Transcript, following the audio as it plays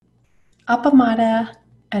Appamada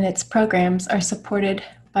and its programs are supported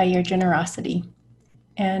by your generosity,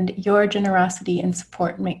 and your generosity and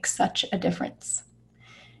support makes such a difference.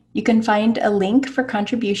 You can find a link for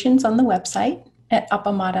contributions on the website at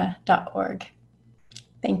appamada.org.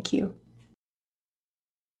 Thank you.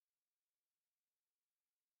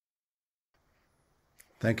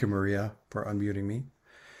 Thank you, Maria, for unmuting me.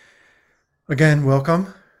 Again,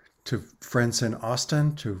 welcome to friends in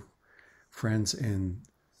Austin, to friends in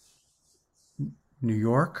New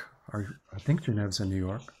York, or I think Geneva's in New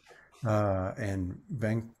York, and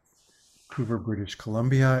Vancouver, British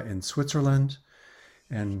Columbia, in Switzerland,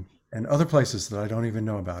 and other places that I don't even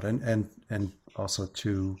know about, and also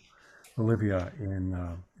to Olivia in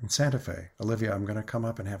Santa Fe. Olivia, I'm going to come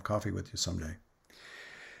up and have coffee with you someday.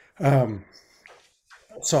 Um,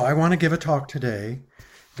 so I want to give a talk today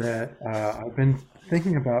that I've been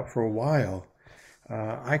thinking about for a while.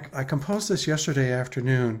 I composed this yesterday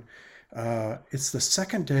afternoon. It's the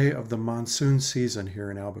second day of the monsoon season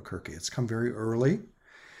here in Albuquerque. It's come very early.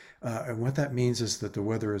 And what that means is that the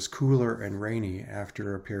weather is cooler and rainy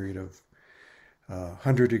after a period of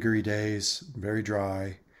 100-degree days, very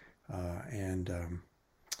dry, and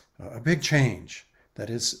a big change that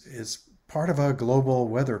is part of a global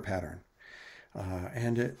weather pattern.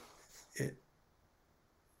 And it,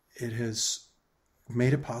 it has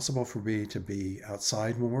made it possible for me to be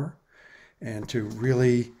outside more and to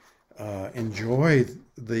really enjoy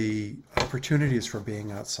the opportunities for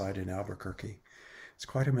being outside in Albuquerque. It's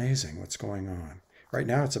quite amazing what's going on. Right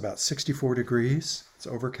now it's about 64 degrees. It's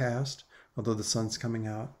overcast, although the sun's coming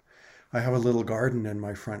out. I have a little garden in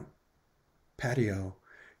my front patio,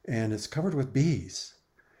 and it's covered with bees,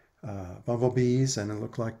 bumblebees, and it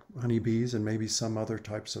looked like honeybees and maybe some other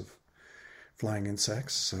types of flying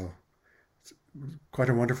insects. So it's quite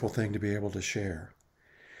a wonderful thing to be able to share.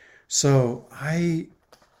 So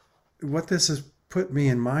what this has put me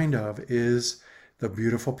in mind of is the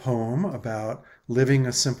beautiful poem about living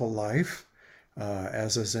a simple life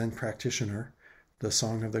as a Zen practitioner, the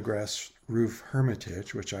Song of the Grass Roof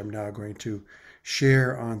Hermitage, which I'm now going to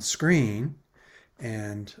share on screen.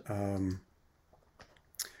 And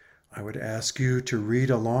I would ask you to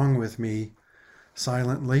read along with me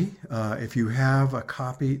silently. If you have a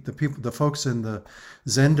copy, the folks in the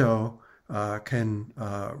Zendo can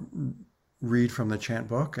read from the chant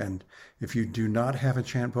book, and if you do not have a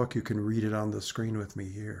chant book, you can read it on the screen with me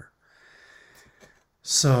here.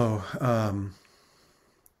 So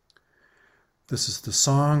this is the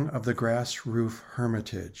Song of the Grass Roof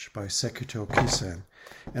Hermitage by Sekito Kisen,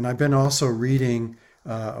 and I've been also reading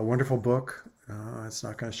a wonderful book. It's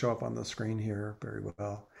not going to show up on the screen here very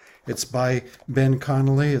well. It's by Ben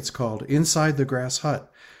Connolly. It's called Inside the Grass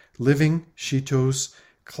Hut, Living Shito's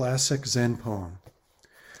Classic Zen Poem.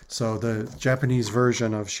 So the Japanese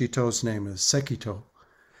version of Shito's name is Sekito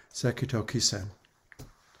Kisen.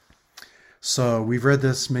 So we've read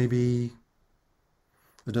this maybe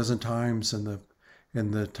a dozen times in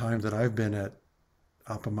the time that I've been at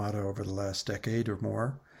Appamada over the last decade or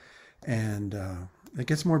more, and it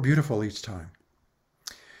gets more beautiful each time.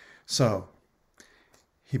 So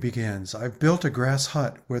he begins, I've built a grass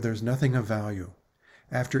hut where there's nothing of value.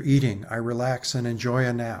 After eating, I relax and enjoy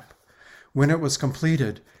a nap. When it was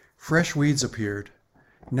completed, fresh weeds appeared.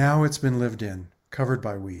 Now it's been lived in, covered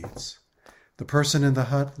by weeds. The person in the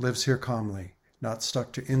hut lives here calmly, not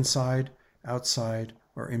stuck to inside, outside,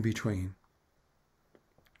 or in between.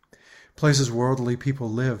 Places worldly people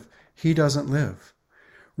live, he doesn't live.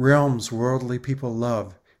 Realms worldly people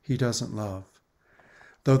love, he doesn't love.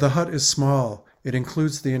 Though the hut is small, it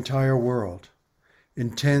includes the entire world.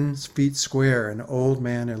 In 10 feet square, an old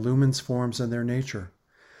man illumines forms in their nature.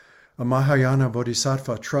 A Mahayana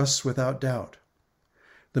bodhisattva trusts without doubt.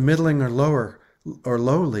 The middling or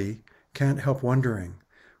lowly can't help wondering,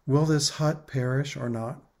 will this hut perish or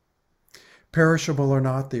not? Perishable or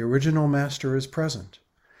not, the original master is present,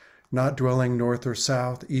 not dwelling north or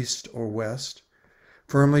south, east or west.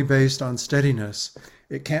 Firmly based on steadiness,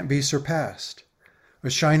 it can't be surpassed. A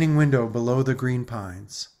shining window below the green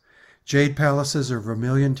pines. Jade palaces or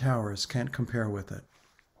vermilion towers can't compare with it.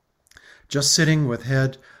 Just sitting with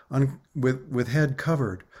head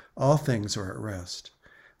covered, all things are at rest.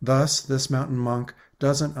 Thus, this mountain monk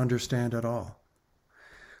doesn't understand at all.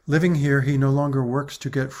 Living here, he no longer works to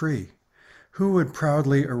get free. Who would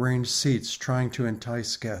proudly arrange seats trying to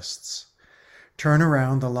entice guests? Turn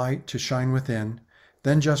around the light to shine within,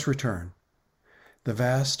 then just return. The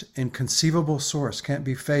vast, inconceivable source can't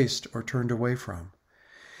be faced or turned away from.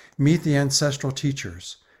 Meet the ancestral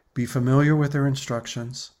teachers. Be familiar with their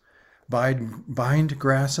instructions. Bind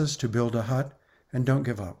grasses to build a hut, and don't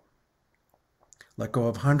give up. Let go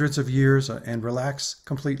of hundreds of years and relax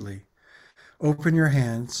completely. Open your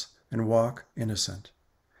hands and walk innocent.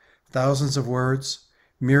 Thousands of words,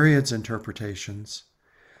 myriads interpretations,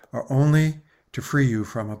 are only to free you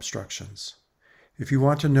from obstructions. If you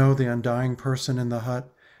want to know the undying person in the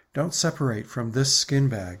hut, don't separate from this skin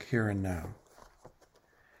bag here and now.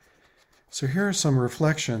 So here are some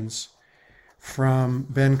reflections from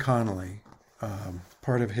Ben Connolly.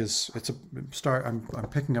 Part of his, it's a start. I'm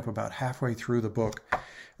picking up about halfway through the book,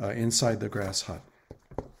 Inside the Grass Hut.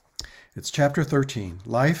 It's chapter 13.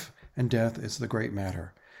 Life and death is the great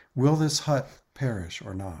matter. Will this hut perish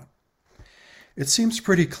or not? It seems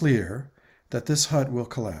pretty clear that this hut will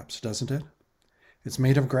collapse, doesn't it? It's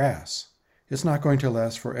made of grass. It's not going to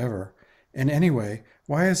last forever. And anyway,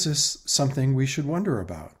 why is this something we should wonder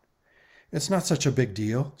about? It's not such a big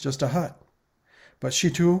deal, just a hut. But she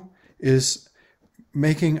too is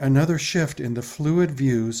making another shift in the fluid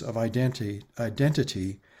views of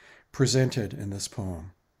identity presented in this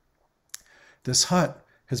poem. This hut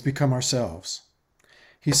has become ourselves.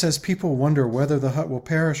 He says people wonder whether the hut will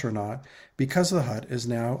perish or not because the hut is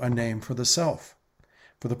now a name for the self,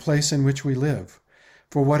 for the place in which we live,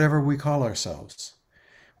 for whatever we call ourselves.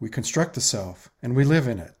 We construct the self and we live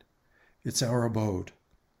in it. It's our abode.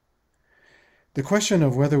 The question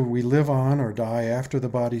of whether we live on or die after the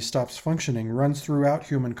body stops functioning runs throughout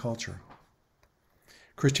human culture.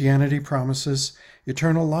 Christianity promises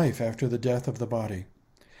eternal life after the death of the body.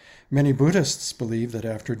 Many Buddhists believe that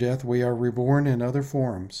after death we are reborn in other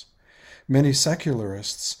forms. Many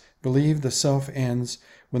secularists believe the self ends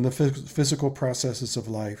when the physical processes of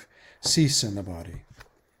life cease in the body.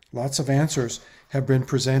 Lots of answers have been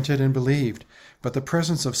presented and believed, but the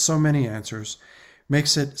presence of so many answers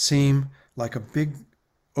makes it seem like a big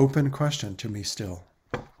open question to me still.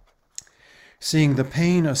 Seeing the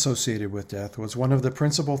pain associated with death was one of the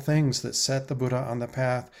principal things that set the Buddha on the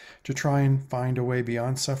path to try and find a way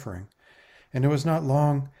beyond suffering. And it was not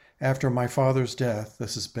long after my father's death,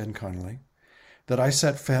 this is Ben Connolly, that I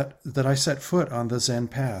set foot on the Zen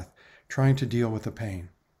path, trying to deal with the pain.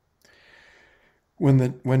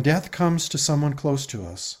 When death comes to someone close to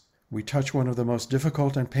us, we touch one of the most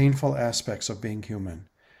difficult and painful aspects of being human.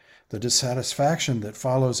 The dissatisfaction that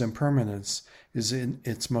follows impermanence is in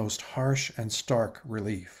its most harsh and stark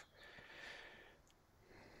relief.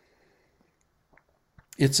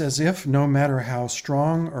 It's as if no matter how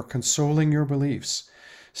strong or consoling your beliefs,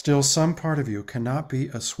 still some part of you cannot be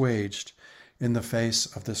assuaged in the face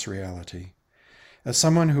of this reality. As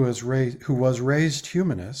someone who was raised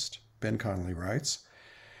humanist, Ben Connolly writes,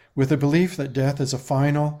 with the belief that death is a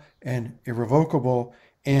final and irrevocable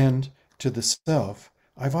end to the self,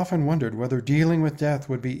 I've often wondered whether dealing with death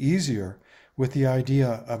would be easier with the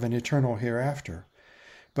idea of an eternal hereafter.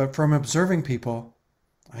 But from observing people,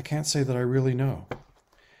 I can't say that I really know.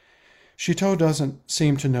 Shito doesn't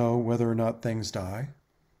seem to know whether or not things die.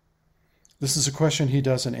 This is a question he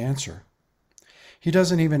doesn't answer. He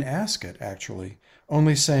doesn't even ask it, actually,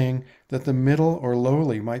 only saying that the middle or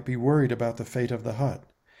lowly might be worried about the fate of the hut,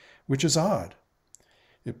 which is odd.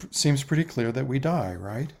 It seems pretty clear that we die,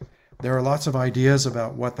 right? There are lots of ideas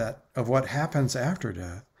about what happens after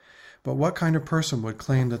death, but what kind of person would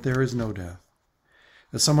claim that there is no death?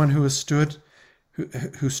 As someone who stood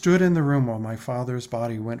in the room while my father's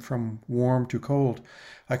body went from warm to cold,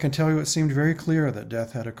 I can tell you it seemed very clear that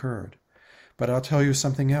death had occurred. But I'll tell you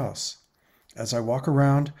something else. As I walk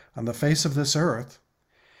around on the face of this earth,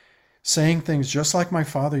 saying things just like my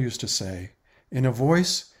father used to say, in a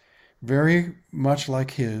voice very much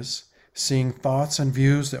like his, seeing thoughts and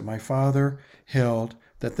views that my father held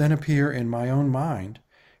that then appear in my own mind,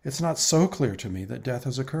 it's not so clear to me that death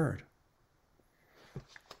has occurred.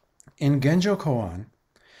 In Genjo Koan,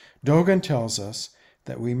 Dogen tells us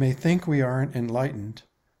that we may think we aren't enlightened,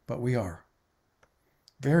 but we are.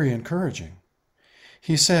 Very encouraging.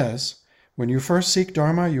 He says, when you first seek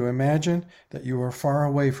Dharma, you imagine that you are far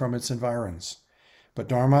away from its environs, but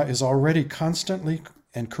Dharma is already constantly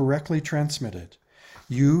and correctly transmitted.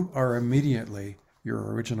 You are immediately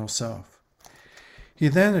your original self. He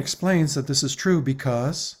then explains that this is true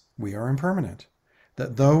because we are impermanent,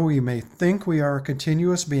 that though we may think we are a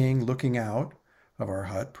continuous being looking out of our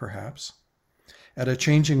hut, perhaps, at a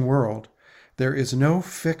changing world, there is no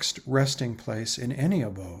fixed resting place in any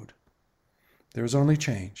abode. There is only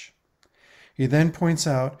change. He then points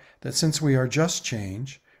out that since we are just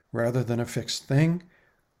change, rather than a fixed thing,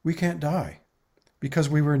 we can't die, because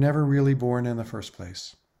we were never really born in the first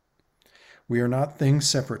place. We are not things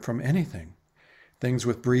separate from anything, things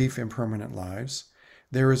with brief, impermanent lives.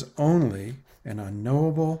 There is only an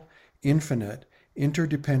unknowable, infinite,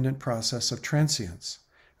 interdependent process of transience,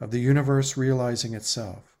 of the universe realizing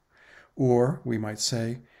itself. Or, we might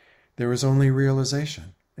say, there is only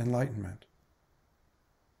realization, enlightenment.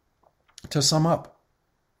 To sum up,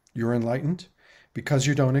 you're enlightened because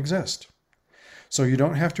you don't exist. So you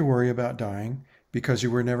don't have to worry about dying because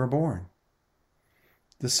you were never born.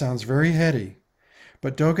 This sounds very heady,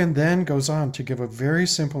 but Dogen then goes on to give a very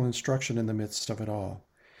simple instruction in the midst of it all.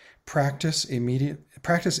 Practice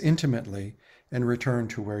intimately and return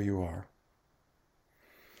to where you are.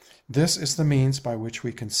 This is the means by which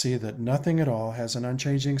we can see that nothing at all has an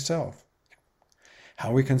unchanging self.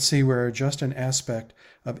 How we can see we are just an aspect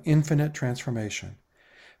of infinite transformation.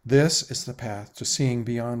 This is the path to seeing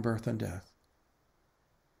beyond birth and death.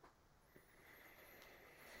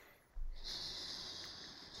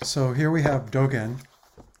 So here we have Dogen.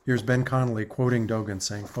 Here's Ben Connolly quoting Dogen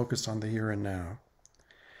saying, focus on the here and now.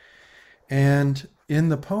 And in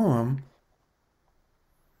the poem,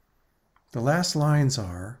 the last lines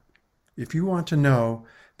are, if you want to know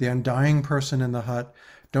the undying person in the hut,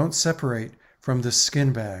 don't separate from the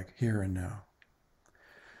skin bag here and now.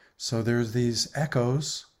 So there's these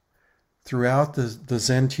echoes throughout the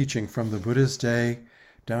Zen teaching from the Buddha's day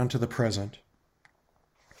down to the present.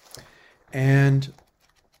 And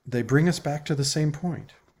they bring us back to the same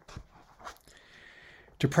point.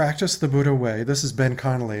 To practice the Buddha way, this is Ben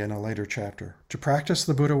Connolly in a later chapter. To practice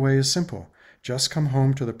the Buddha way is simple. Just come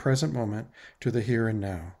home to the present moment, to the here and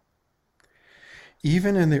now.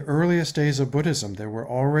 Even in the earliest days of Buddhism, there were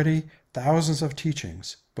already thousands of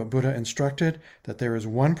teachings, but Buddha instructed that there is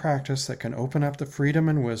one practice that can open up the freedom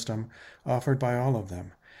and wisdom offered by all of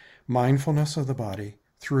them: mindfulness of the body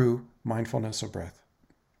through mindfulness of breath.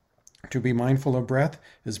 To be mindful of breath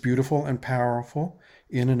is beautiful and powerful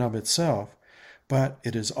in and of itself, but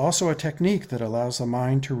it is also a technique that allows the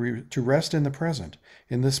mind to rest in the present,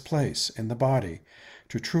 in this place, in the body,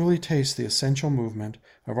 to truly taste the essential movement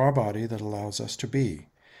of our body that allows us to be,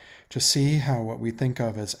 to see how what we think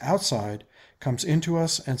of as outside comes into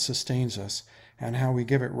us and sustains us, and how we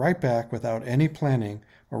give it right back without any planning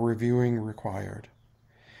or reviewing required.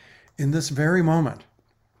 In this very moment,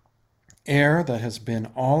 air that has been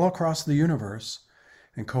all across the universe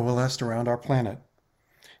and coalesced around our planet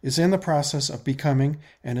is in the process of becoming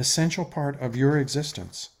an essential part of your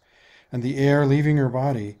existence, and the air leaving your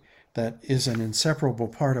body that is an inseparable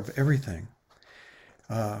part of everything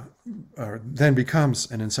then becomes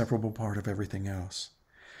an inseparable part of everything else.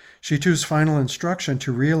 Shitu's final instruction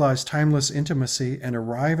to realize timeless intimacy and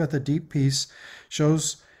arrive at the deep peace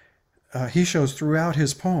he shows throughout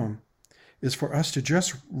his poem is for us to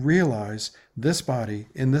just realize this body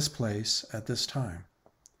in this place at this time.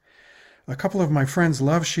 A couple of my friends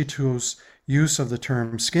love Shitu's use of the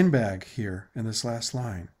term skin bag here in this last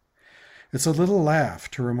line. It's a little laugh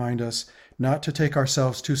to remind us not to take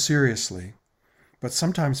ourselves too seriously, but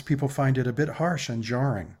sometimes people find it a bit harsh and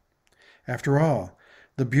jarring. After all,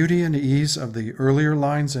 the beauty and ease of the earlier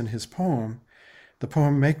lines in his poem, the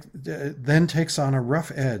poem then takes on a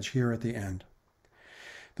rough edge here at the end.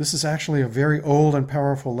 This is actually a very old and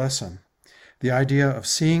powerful lesson. The idea of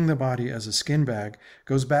seeing the body as a skin bag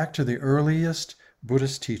goes back to the earliest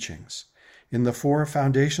Buddhist teachings. In the 4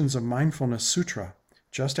 Foundations of Mindfulness Sutra,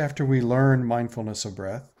 just after we learn mindfulness of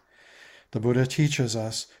breath, the Buddha teaches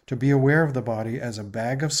us to be aware of the body as a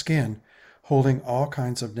bag of skin holding all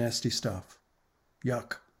kinds of nasty stuff.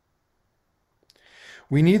 Yuck.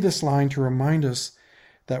 We need this line to remind us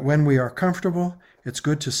that when we are comfortable, it's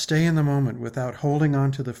good to stay in the moment without holding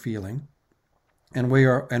on to the feeling. And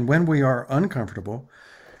when we are uncomfortable,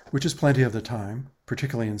 which is plenty of the time,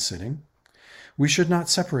 particularly in sitting, we should not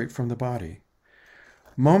separate from the body.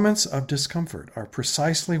 Moments of discomfort are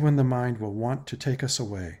precisely when the mind will want to take us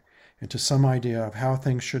away into some idea of how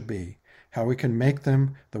things should be, how we can make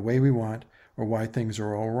them the way we want, or why things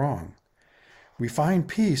are all wrong. We find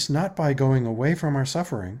peace not by going away from our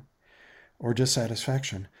suffering or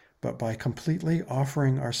dissatisfaction, but by completely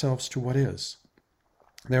offering ourselves to what is.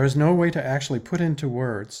 There is no way to actually put into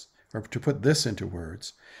words, or to put this into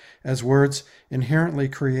words, as words inherently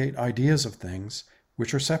create ideas of things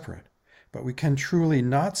which are separate, but we can truly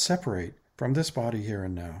not separate from this body here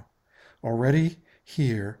and now. Already,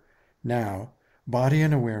 here, now, body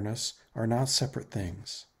and awareness are not separate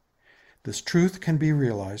things. This truth can be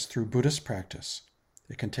realized through Buddhist practice.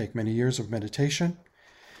 It can take many years of meditation,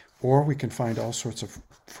 or we can find all sorts of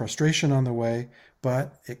frustration on the way,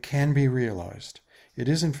 but it can be realized. It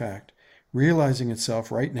is, in fact, realizing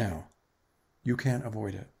itself right now. You can't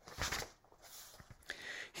avoid it.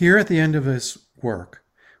 Here at the end of his work,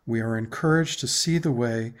 we are encouraged to see the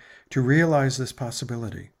way to realize this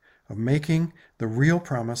possibility of making the real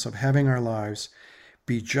promise of having our lives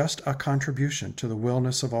be just a contribution to the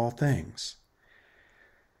wellness of all things.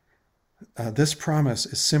 This promise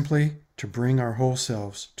is simply to bring our whole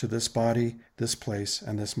selves to this body, this place,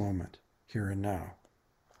 and this moment, here and now.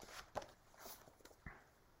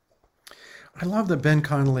 I love that Ben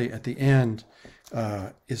Connolly at the end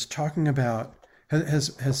is talking about,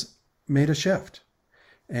 has made a shift.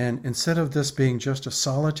 And instead of this being just a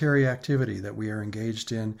solitary activity that we are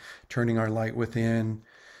engaged in, turning our light within,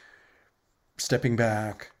 stepping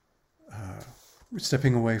back,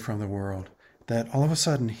 stepping away from the world, that all of a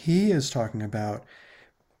sudden he is talking about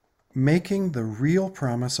making the real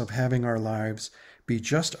promise of having our lives be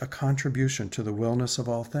just a contribution to the wellness of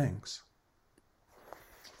all things.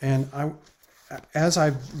 And as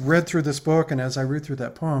I've read through this book and as I read through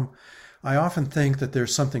that poem, I often think that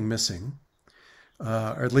there's something missing,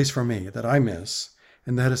 or at least for me, that I miss.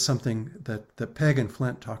 And that is something that Peg and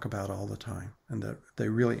Flint talk about all the time, and that they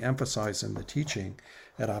really emphasize in the teaching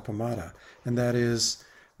at Appamada. And that is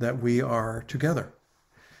that we are together.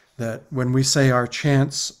 That when we say our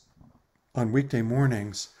chants on weekday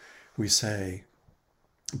mornings, we say,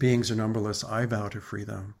 beings are numberless, I vow to free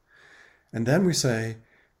them. And then we say,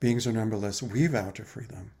 beings are numberless, we vow to free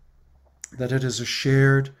them. That it is a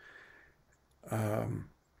shared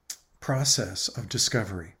process of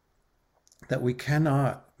discovery that we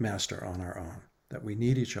cannot master on our own, that we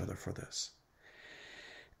need each other for this.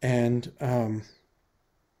 And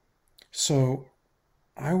so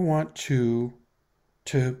I want to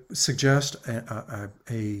suggest that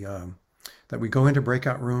we go into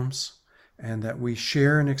breakout rooms and that we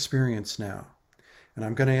share an experience now. And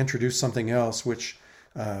I'm going to introduce something else, which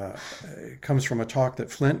comes from a talk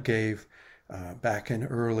that Flint gave back in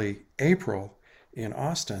early April in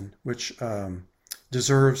Austin, which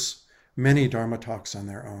deserves many Dharma talks on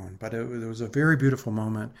their own. But it was a very beautiful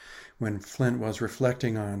moment when Flint was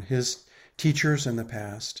reflecting on his teachers in the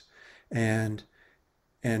past and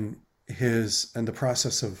the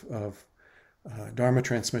process of Dharma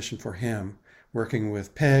transmission for him, working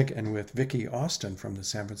with Peg and with Vicki Austin from the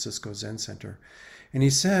San Francisco Zen Center. And he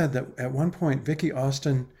said that at one point, Vicki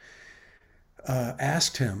Austin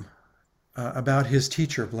asked him about his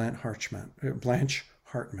teacher, Blanche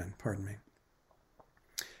Hartman.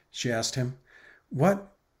 She asked him,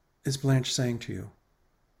 "What is Blanche saying to you?"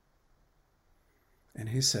 And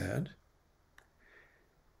he said,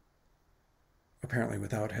 apparently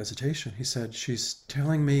without hesitation, he said, "She's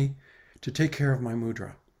telling me to take care of my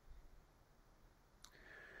mudra."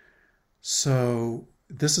 So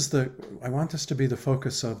I want this to be the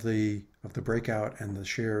focus of the breakout and the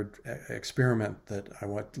shared experiment that I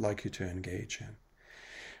would like you to engage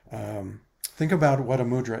in. Think about what a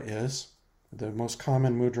mudra is. The most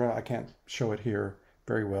common mudra, I can't show it here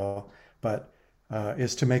very well, but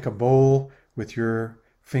is to make a bowl with your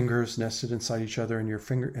fingers nested inside each other and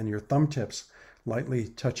your thumb tips lightly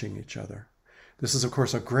touching each other. This is, of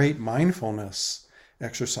course, a great mindfulness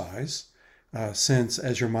exercise, since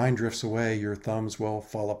as your mind drifts away, your thumbs will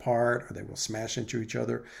fall apart or they will smash into each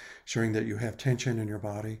other, showing that you have tension in your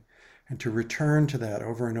body. And to return to that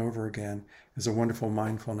over and over again is a wonderful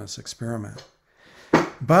mindfulness experiment.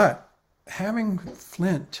 But having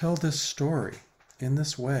Flint tell this story in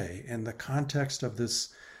this way, in the context of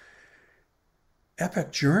this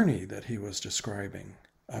epic journey that he was describing,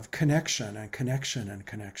 of connection and connection and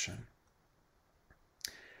connection,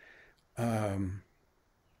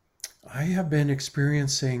 I have been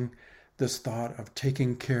experiencing this thought of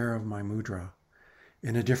taking care of my mudra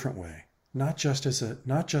in a different way, not just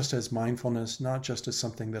as mindfulness, not just as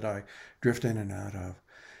something that I drift in and out of,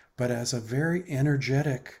 but as a very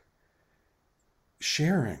energetic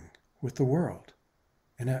sharing with the world.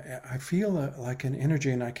 And I feel like an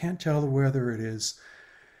energy, and I can't tell whether it is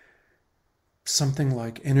something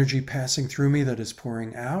like energy passing through me that is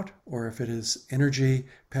pouring out, or if it is energy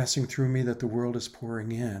passing through me that the world is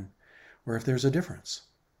pouring in, or if there's a difference.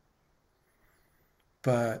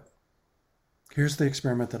 But here's the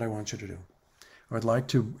experiment that I want you to do. I would like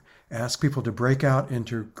to ask people to break out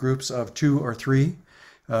into groups of 2 or 3.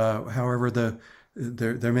 However,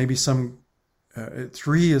 there may be some,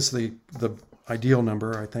 3 is the ideal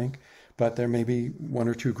number, I think, but there may be 1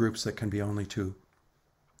 or 2 groups that can be only 2.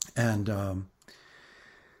 And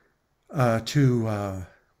to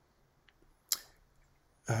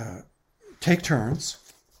take turns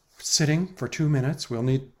sitting for 2 minutes. We'll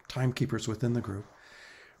need timekeepers within the group.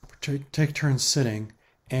 Take turns sitting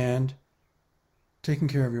and taking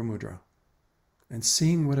care of your mudra and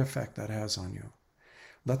seeing what effect that has on you.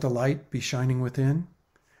 Let the light be shining within.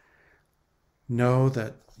 Know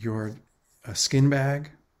that you're a skin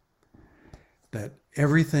bag, that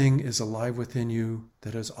everything is alive within you,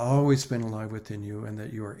 that has always been alive within you, and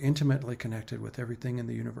that you are intimately connected with everything in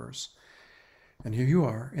the universe. And here you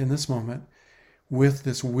are in this moment with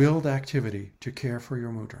this willed activity to care for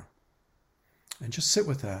your mudra. And just sit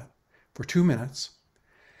with that for 2 minutes.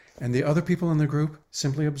 And the other people in the group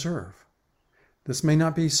simply observe. This may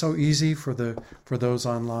not be so easy for those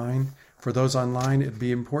online. For those online, it'd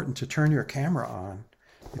be important to turn your camera on,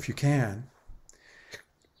 if you can,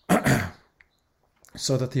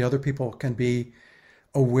 so that the other people can be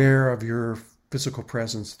aware of your physical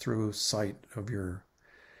presence through sight of your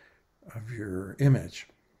image.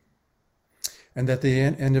 And at the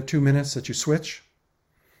end of 2 minutes that you switch,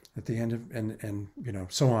 at the end of, and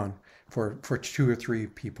so on, for 2 or 3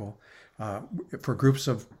 people. For groups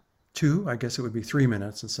of 2, I guess it would be 3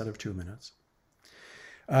 minutes instead of 2 minutes.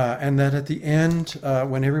 And that at the end,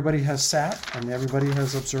 when everybody has sat and everybody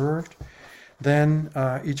has observed, then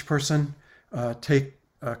each person take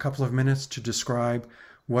a couple of minutes to describe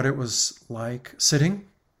what it was like sitting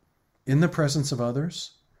in the presence of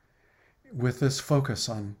others with this focus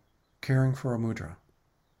on caring for a mudra.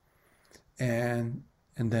 And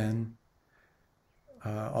then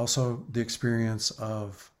also the experience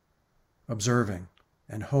of observing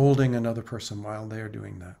and holding another person while they are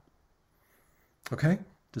doing that. Okay?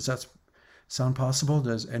 Does that sound possible?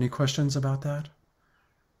 Any questions about that?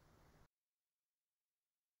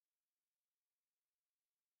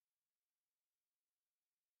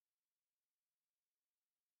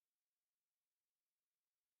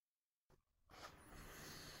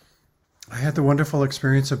 I had the wonderful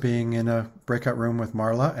experience of being in a breakout room with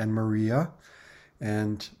Marla and Maria,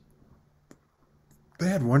 and they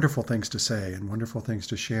had wonderful things to say and wonderful things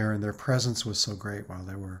to share, and their presence was so great while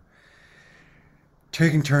they were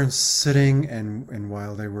taking turns sitting and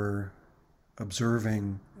while they were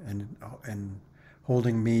observing and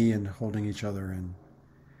holding me and holding each other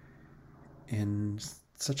in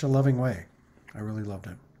such a loving way. I really loved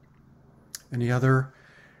it. Any other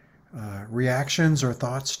reactions or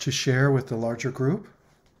thoughts to share with the larger group?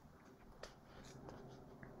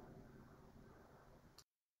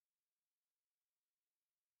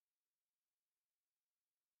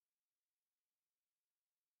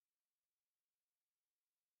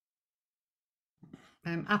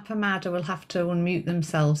 Appamada will have to unmute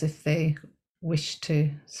themselves if they wish to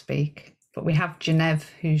speak. But we have Genevieve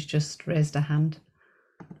who's just raised a hand.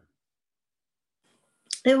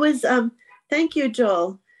 It was, thank you,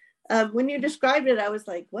 Joel. When you described it, I was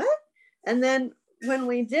like, what? And then when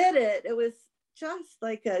we did it, it was just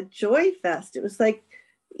like a joy fest. It was like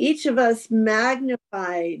each of us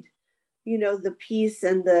magnified, the peace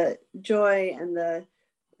and the joy and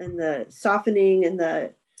the softening and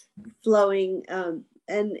the flowing.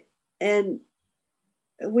 And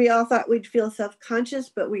we all thought we'd feel self-conscious,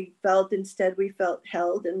 but we felt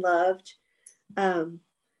held and loved, and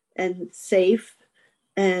safe.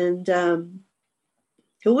 And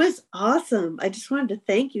it was awesome. I just wanted to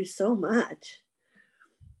thank you so much.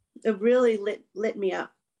 It really lit me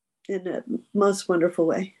up in a most wonderful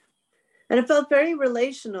way. And it felt very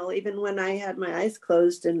relational, even when I had my eyes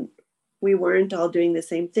closed and we weren't all doing the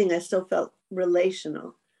same thing. I still felt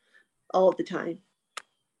relational all the time.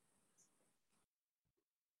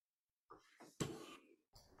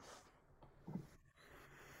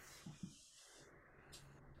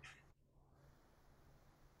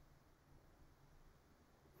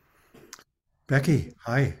 Becky,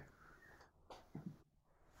 hi.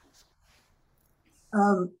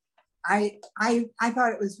 I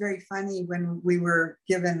thought it was very funny when we were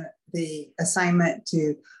given the assignment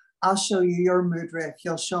to, I'll show you your mudra if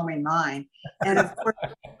you'll show me mine. And of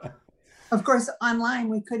course, online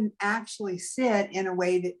we couldn't actually sit in a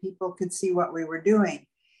way that people could see what we were doing.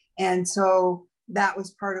 And so that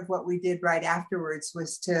was part of what we did right afterwards,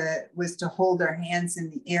 was to hold our hands in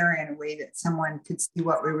the air in a way that someone could see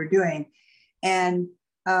what we were doing. And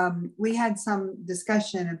we had some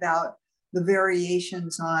discussion about the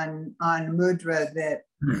variations on mudra that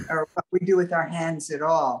are what we do with our hands at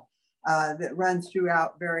all, that run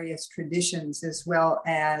throughout various traditions as well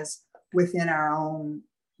as within our own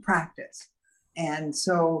practice. And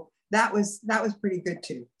so that was pretty good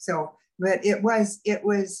too. So, but it was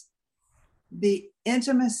the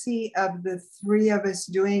intimacy of the 3 of us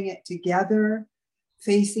doing it together,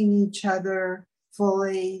 facing each other,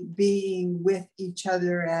 fully being with each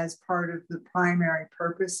other as part of the primary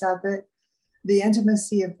purpose of it. The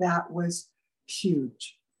intimacy of that was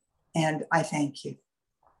huge. And I thank you.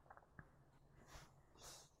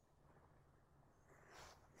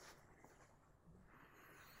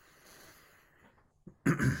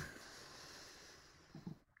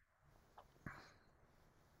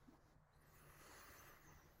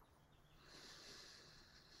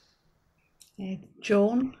 Okay,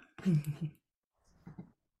 Joan.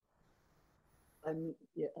 Unmute.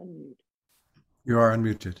 You are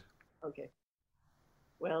unmuted. Okay.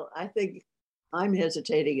 Well, I think I'm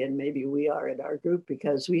hesitating, and maybe we are in our group,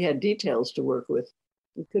 because we had details to work with.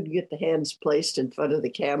 We couldn't get the hands placed in front of the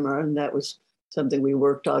camera, and that was something we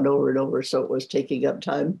worked on over and over, so it was taking up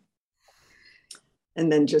time. And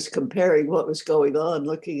then just comparing what was going on,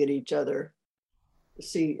 looking at each other.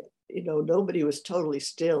 See, nobody was totally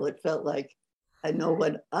still. It felt like I know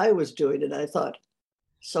what I was doing, and I thought,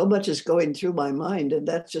 so much is going through my mind, and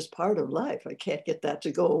that's just part of life. I can't get that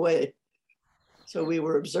to go away. So we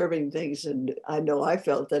were observing things, and I know I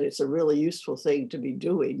felt that it's a really useful thing to be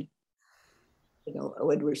doing,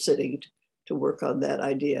 when we're sitting to work on that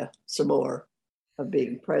idea some more of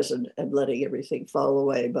being present and letting everything fall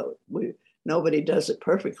away. But nobody does it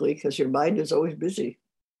perfectly, because your mind is always busy.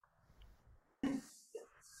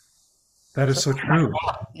 That is so true.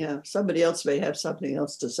 Yeah, somebody else may have something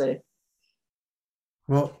else to say.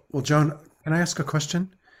 Well, Joan, can I ask a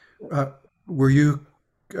question? Were you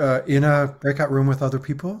in a breakout room with other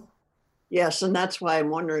people? Yes, and that's why I'm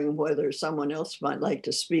wondering whether someone else might like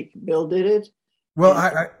to speak. Bill did it.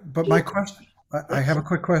 Well, but my question, I have a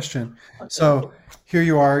quick question. So here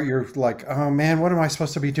you are, you're like, oh man, what am I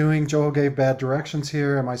supposed to be doing? Joel gave bad directions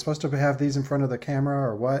here. Am I supposed to have these in front of the camera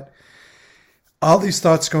or what? All these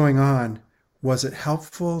thoughts going on. Was it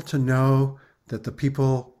helpful to know that the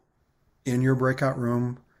people in your breakout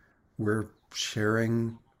room were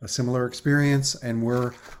sharing a similar experience and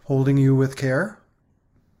were holding you with care?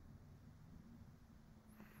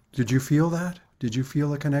 Did you feel that? Did you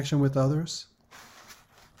feel a connection with others?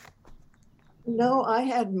 No, I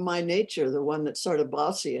had my nature, the one that's sort of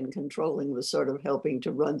bossy and controlling, was sort of helping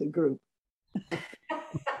to run the group.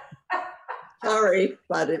 Sorry,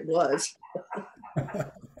 but it was.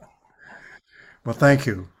 Well, thank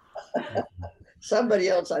you. Somebody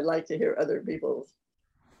else, I'd like to hear other people.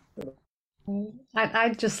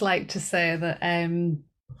 I'd just like to say that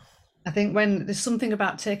I think when there's something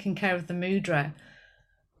about taking care of the mudra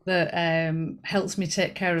that helps me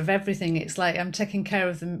take care of everything. It's like I'm taking care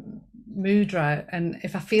of the mudra, and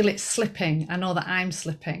if I feel it slipping, I know that I'm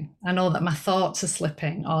slipping. I know that my thoughts are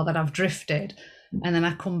slipping or that I've drifted, and then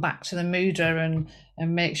I come back to the mudra and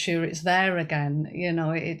make sure it's there again.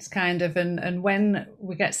 It's kind of, and when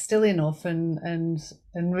we get still enough and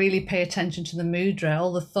really pay attention to the mudra,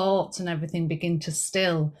 all the thoughts and everything begin to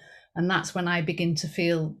still, and that's when I begin to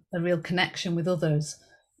feel a real connection with others.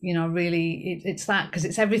 Really, it's that, because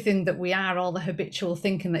it's everything that we are, all the habitual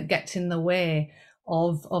thinking that gets in the way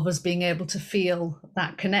of us being able to feel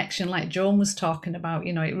that connection, like Joan was talking about.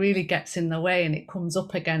 It really gets in the way, and it comes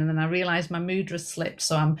up again, and then I realize my mudra slipped,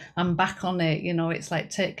 so I'm back on it. It's like,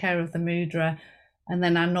 take care of the mudra, and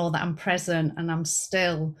then I know that I'm present and I'm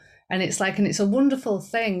still, and it's a wonderful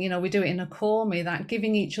thing. We do it in a Komi, that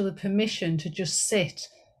giving each other permission to just sit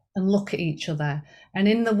and look at each other. And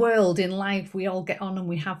in the world, in life, we all get on and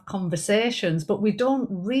we have conversations, but we don't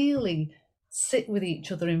really sit with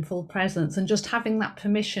each other in full presence. And just having that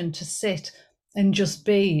permission to sit and just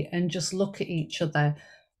be and just look at each other,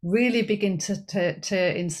 really begin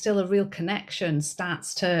to instill a real connection,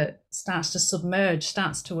 starts to submerge,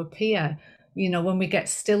 starts to appear. When we get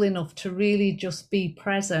still enough to really just be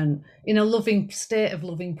present in a loving state of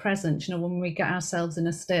loving presence, when we get ourselves in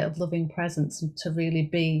a state of loving presence and to really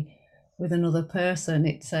be with another person,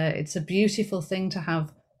 it's a beautiful thing to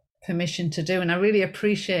have permission to do. And I really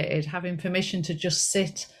appreciated having permission to just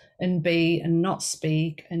sit and be and not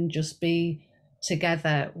speak and just be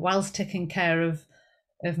together whilst taking care of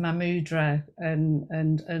my mudra, and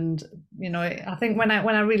I think when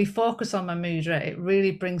I really focus on my mudra, it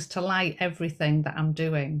really brings to light everything that I'm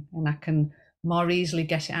doing, and I can more easily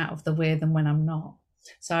get it out of the way than when I'm not.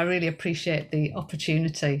 So I really appreciate the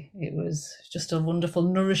opportunity. It was just a wonderful,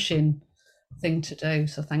 nourishing thing to do.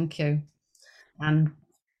 So thank you. And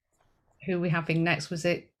who are we having next? Was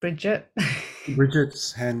it Bridget?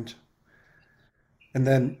 Bridget's hand. And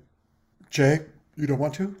then Jay, you don't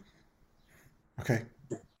want to? Okay.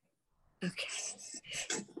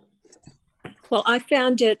 Okay. Well, I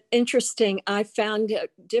found it interesting. I found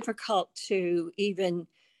it difficult to even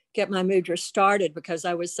get my mudra started because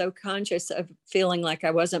I was so conscious of feeling like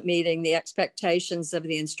I wasn't meeting the expectations of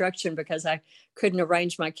the instruction because I couldn't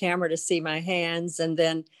arrange my camera to see my hands. And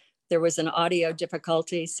then there was an audio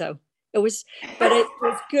difficulty. So it was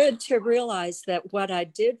good to realize that what I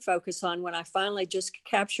did focus on when I finally just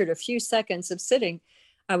captured a few seconds of sitting,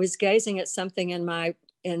 I was gazing at something in my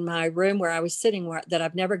room where I was sitting that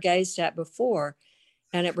I've never gazed at before.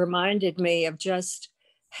 And it reminded me of just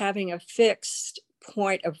having a fixed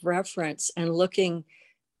point of reference and looking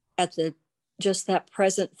at the just that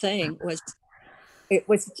present thing it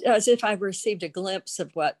was as if I received a glimpse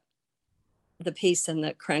of what the peace and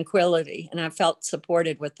the tranquility, and I felt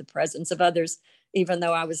supported with the presence of others, even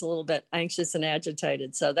though I was a little bit anxious and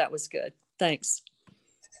agitated. So that was good. Thanks.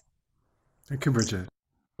 Thank you, Bridget.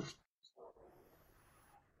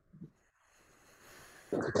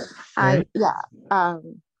 I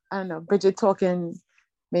don't know. Bridget talking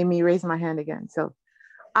made me raise my hand again. So,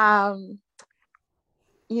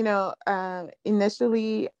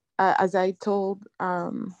 initially, as I told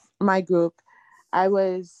my group, I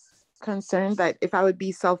was concerned that if I would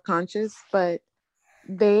be self-conscious, but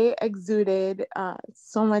they exuded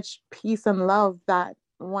so much peace and love that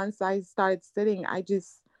once I started sitting, I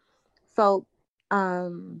just felt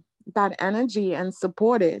that energy and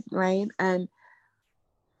supported, right? And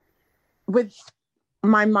with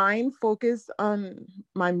my mind focused on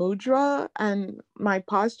my mudra and my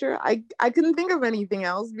posture, I couldn't think of anything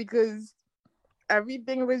else because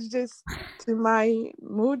everything was just to my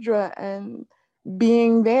mudra and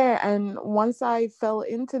being there. And once I fell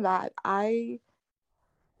into that, I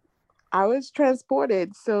was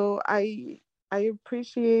transported. So I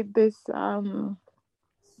appreciate this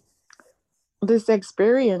this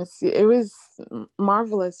experience. It was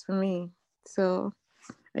marvelous for me. So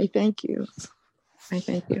I thank you. I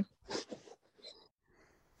thank you.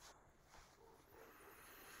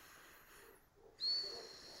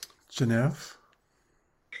 Genevieve?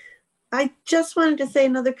 I just wanted to say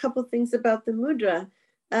another couple things about the mudra.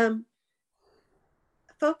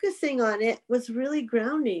 Focusing on it was really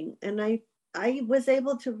grounding, and I was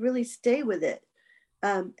able to really stay with it.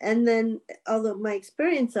 And then, although my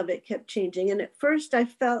experience of it kept changing, and at first I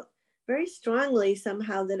felt very strongly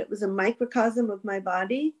somehow that it was a microcosm of my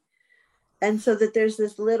body. And so that there's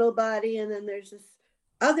this little body, and then there's this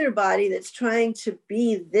other body that's trying to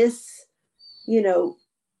be this,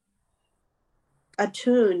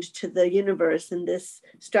 attuned to the universe and this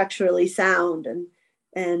structurally sound.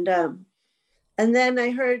 And then I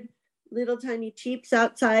heard little tiny cheeps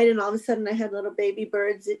outside, and all of a sudden I had little baby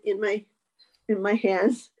birds in my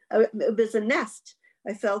hands. It was a nest.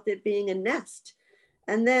 I felt it being a nest.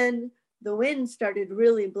 And then the wind started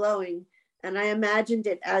really blowing, and I imagined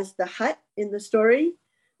it as the hut in the story.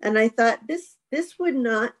 And I thought, this would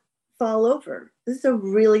not fall over. This is a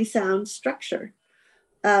really sound structure.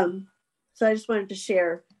 So I just wanted to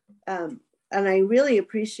share. And I really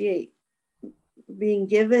appreciate being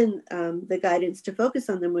given the guidance to focus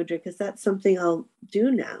on the mudra, because that's something I'll do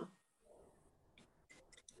now.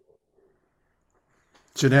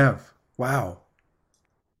 Genevieve, wow.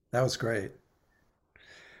 That was great.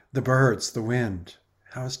 The birds, the wind,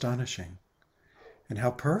 how astonishing. And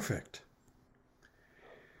how perfect.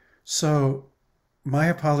 So my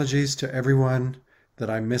apologies to everyone that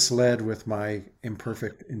I misled with my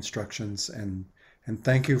imperfect instructions, and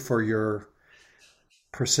thank you for your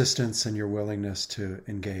persistence and your willingness to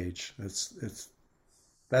engage.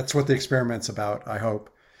 That's what the experiment's about, I hope.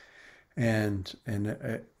 And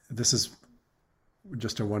this is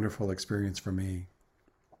just a wonderful experience for me.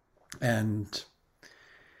 And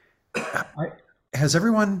has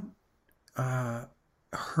everyone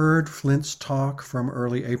heard Flint's talk from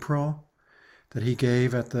early April that he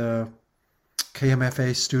gave at the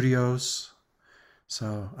KMFA studios?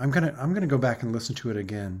 So I'm gonna go back and listen to it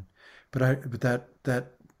again. But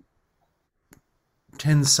that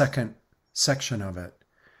 10-second section of it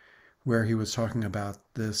where he was talking about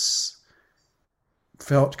this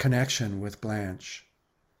felt connection with Blanche,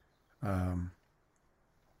 and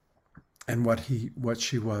what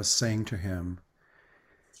she was saying to him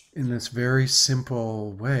in this very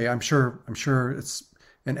simple way. I'm sure it's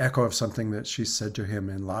an echo of something that she said to him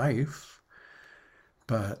in life,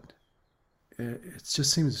 but it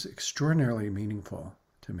just seems extraordinarily meaningful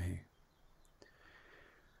to me.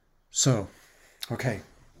 So, okay,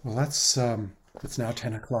 well, it's now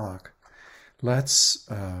 10 o'clock. Let's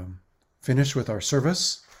finish with our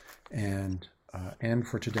service and end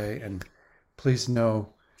for today. And please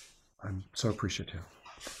know, I'm so appreciative.